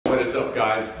up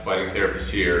guys, Fighting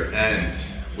Therapist here, and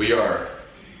we are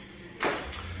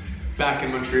back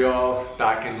in Montreal,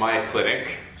 back in my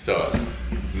clinic. So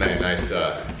nice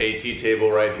AT table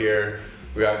right here.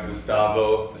 We got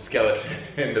Gustavo, the skeleton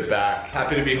in the back.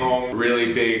 Happy to be home.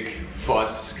 Really big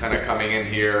fuss kind of coming in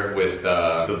here with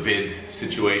the vid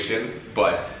situation,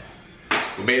 but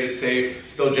we made it safe,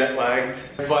 still jet lagged,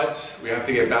 but we have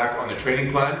to get back on the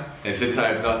training plan. And since I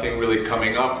have nothing really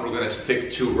coming up, we're gonna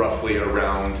stick to roughly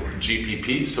around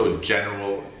GPP, so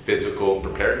general physical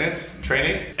preparedness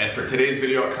training. And for today's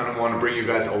video, I kind of want to bring you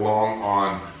guys along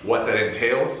on what that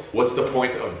entails. What's the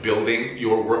point of building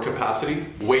your work capacity?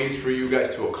 Ways for you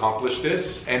guys to accomplish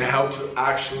this, and how to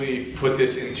actually put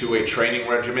this into a training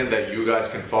regimen that you guys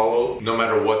can follow no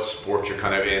matter what sport you're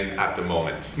kind of in at the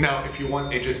moment. Now, if you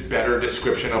want a just better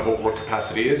description of what work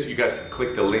capacity is, you guys can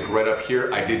click the link right up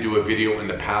here. I did do a video in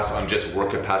the past on just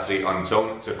work capacity on its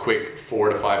own. It's a quick 4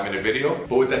 to 5 minute video.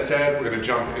 But with that said, we're gonna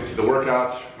jump into the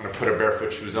workout. I'm gonna put our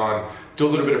barefoot shoes on, do a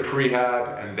little bit of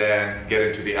prehab, and then get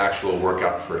into the actual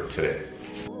workout for today.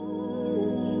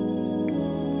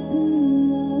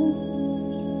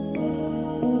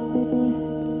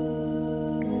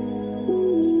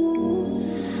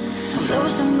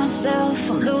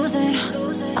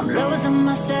 I'm losing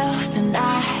myself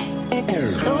tonight.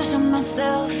 Losing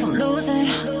myself, I'm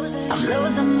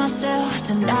losing myself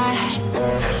tonight.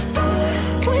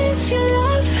 With your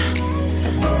love,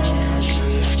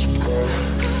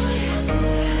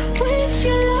 with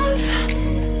your love,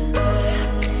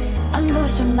 I'm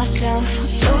losing myself,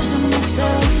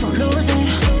 I'm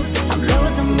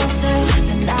losing myself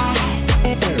tonight.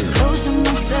 Losing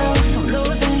myself, I'm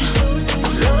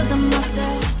losing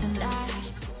myself tonight.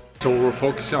 So what we're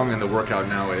focusing on in the workout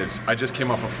now is, I just came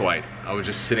off a flight. I was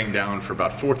just sitting down for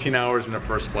about 14 hours in the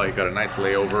first flight, got a nice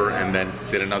layover, and then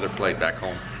did another flight back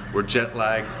home. We're jet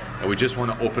lagged, and we just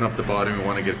want to open up the body, and we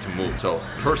want to get it to move. So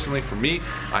personally for me,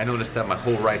 I noticed that my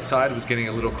whole right side was getting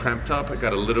a little cramped up. I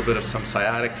got a little bit of some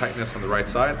sciatic tightness on the right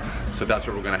side, so that's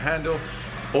what we're going to handle.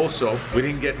 Also, we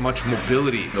didn't get much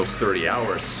mobility in those 30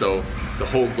 hours, so the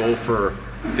whole goal for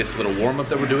this little warm-up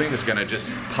that we're doing is gonna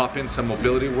just pop in some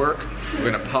mobility work.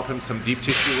 We're gonna pop in some deep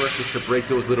tissue work just to break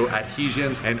those little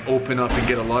adhesions and open up and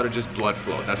get a lot of just blood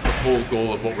flow. That's the whole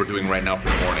goal of what we're doing right now for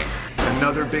the morning.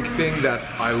 Another big thing that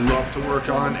I love to work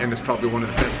on, and it's probably one of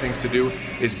the best things to do,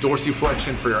 is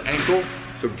dorsiflexion for your ankle.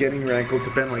 So getting your ankle to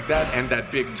bend like that, and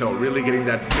that big toe, really getting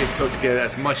that big toe to get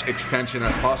as much extension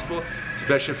as possible,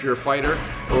 especially if you're a fighter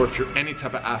or if you're any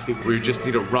type of athlete where you just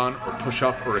need to run or push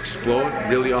off or explode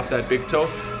really off that big toe.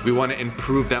 We want to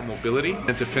improve that mobility.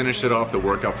 And to finish it off, the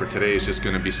workout for today is just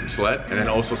going to be some sled, and then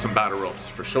also some battle ropes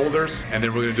for shoulders. And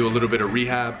then we're going to do a little bit of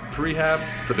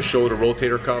prehab for the shoulder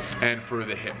rotator cuffs and for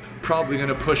the hip. Probably going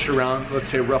to push around, let's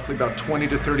say roughly about 20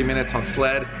 to 30 minutes on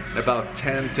sled, about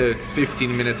 10 to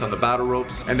 15 minutes on the battle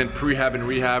ropes. And then prehab and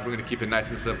rehab, we're going to keep it nice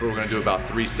and simple. We're going to do about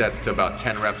 3 sets to about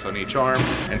 10 reps on each arm,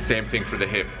 and same thing for the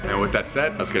hip. And with that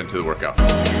said, let's get into the workout.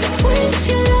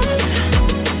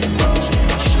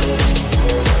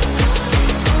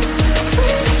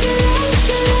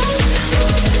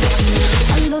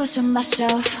 I'm losing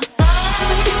myself.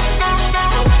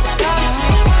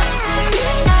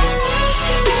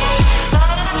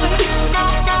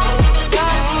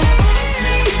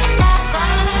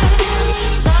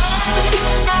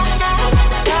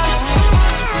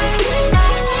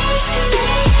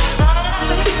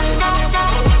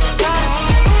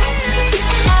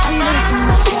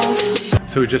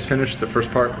 So we just finished the first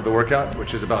part of the workout,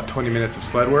 which is about 20 minutes of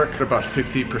sled work. About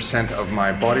 50% of my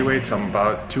body weight, so I'm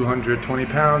about 220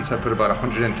 pounds. I put about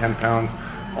 110 pounds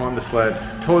on the sled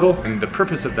total. And the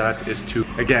purpose of that is to,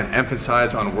 again,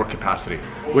 emphasize on work capacity,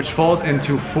 which falls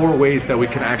into 4 ways that we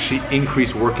can actually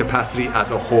increase work capacity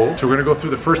as a whole. So we're gonna go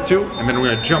through the first 2, and then we're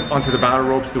gonna jump onto the battle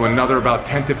ropes, do another about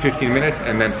 10 to 15 minutes,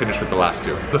 and then finish with the last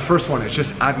 2. The first one is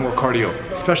just add more cardio,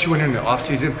 especially when you're in the off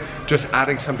season. Just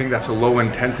adding something that's a low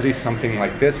intensity, something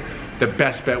like this. The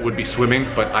best bet would be swimming,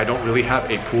 but I don't really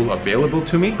have a pool available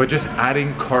to me. But just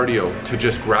adding cardio to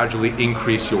just gradually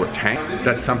increase your tank.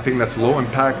 That's something that's low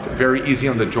impact, very easy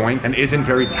on the joint, and isn't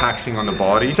very taxing on the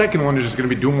body. Second one is just gonna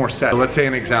be do more sets. So let's say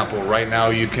an example, right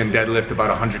now you can deadlift about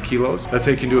 100 kilos. Let's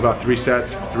say you can do about 3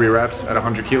 sets, 3 reps at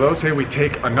 100 kilos. Say we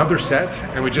take another set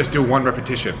and we just do 1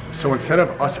 repetition. So instead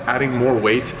of us adding more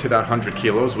weight to that 100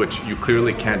 kilos, which you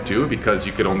clearly can't do because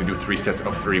you could only do 3 sets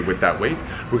of 3 with that weight,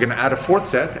 we're gonna add a 4th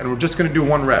set, and we're just gonna do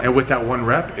 1 rep. And with that 1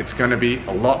 rep, it's gonna be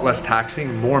a lot less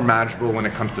taxing, more manageable when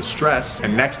it comes to stress.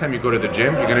 And next time you go to the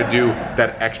gym, you're gonna do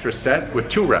that extra set with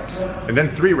 2 reps, and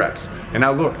then 3 reps. And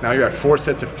now look, now you're at 4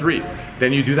 sets of 3.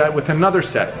 Then you do that with another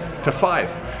set to 5.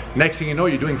 Next thing you know,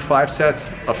 you're doing 5 sets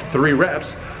of 3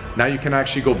 reps. Now you can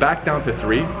actually go back down to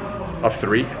 3,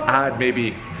 add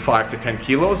maybe 5 to 10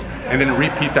 kilos, and then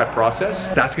repeat that process.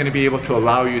 That's gonna be able to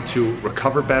allow you to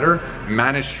recover better,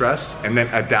 manage stress, and then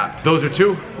adapt. Those are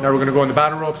 2. Now we're gonna go on the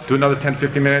battle ropes, do another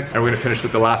 10-15 minutes, and we're gonna finish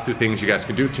with the last 2 things you guys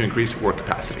can do to increase work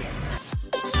capacity.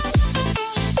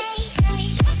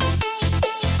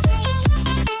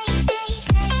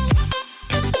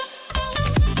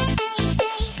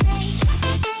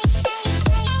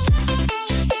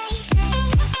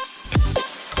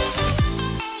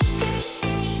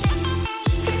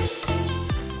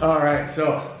 All right,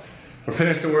 so we're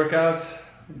finished the workout.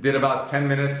 Did about 10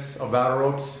 minutes of battle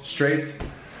ropes straight.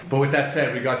 But with that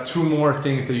said, we got 2 more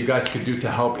things that you guys could do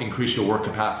to help increase your work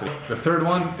capacity. The third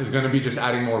one is gonna be just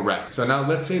adding more reps. So now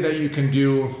let's say that you can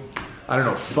do, I don't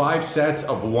know, 5 sets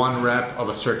of 1 rep of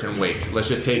a certain weight. Let's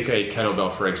just take a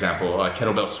kettlebell, for example, a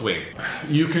kettlebell swing.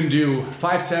 You can do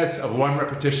 5 sets of 1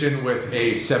 repetition with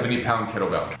a 70-pound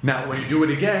kettlebell. Now, when you do it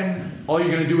again, all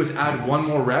you're gonna do is add 1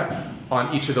 more rep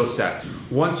on each of those sets.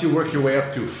 Once you work your way up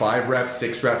to 5 reps,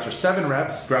 6 reps, or 7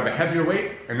 reps, grab a heavier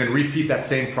weight and then repeat that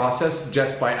same process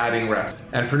just by adding reps.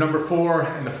 And for number 4,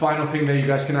 and the final thing that you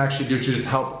guys can actually do to just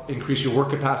help increase your work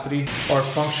capacity, are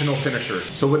functional finishers.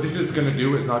 So what this is gonna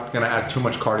do is not gonna add too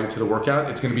much cardio to the workout.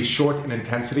 It's gonna be short in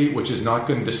intensity, which is not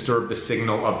gonna disturb the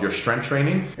signal of your strength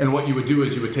training. And what you would do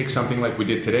is you would take something like we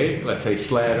did today, let's say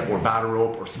sled or battle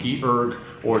rope or ski erg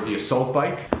or the assault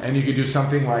bike, and you could do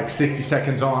something like 60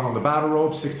 seconds on the battle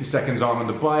rope, 60 seconds on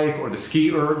the bike or the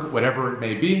ski erg, whatever it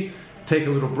may be. Take a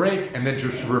little break and then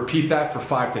just repeat that for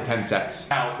 5 to 10 sets.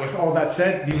 Now, with all that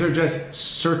said, these are just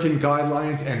certain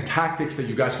guidelines and tactics that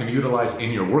you guys can utilize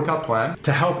in your workout plan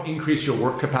to help increase your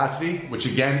work capacity, which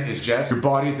again is just your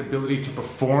body's ability to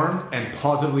perform and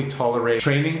positively tolerate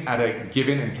training at a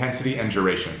given intensity and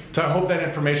duration. So I hope that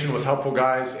information was helpful,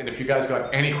 guys. And if you guys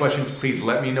got any questions, please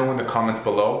let me know in the comments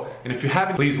below. And if you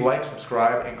haven't, please like,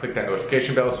 subscribe, and click that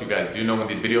notification bell so you guys do know when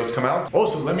these videos come out.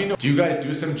 Also, let me know, do you guys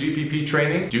do some GPP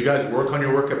training? Do you guys work on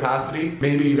your work capacity?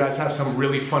 Maybe you guys have some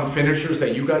really fun finishers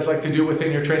that you guys like to do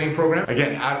within your training program.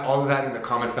 Again, add all of that in the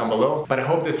comments down below. But I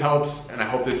hope this helps, and I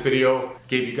hope this video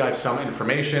gave you guys some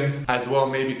information, as well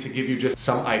maybe to give you just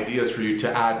some ideas for you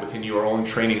to add within your own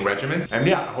training regimen. And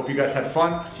yeah, I hope you guys had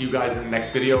fun. See you guys in the next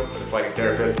video. The Fighting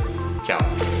Therapist.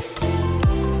 Ciao.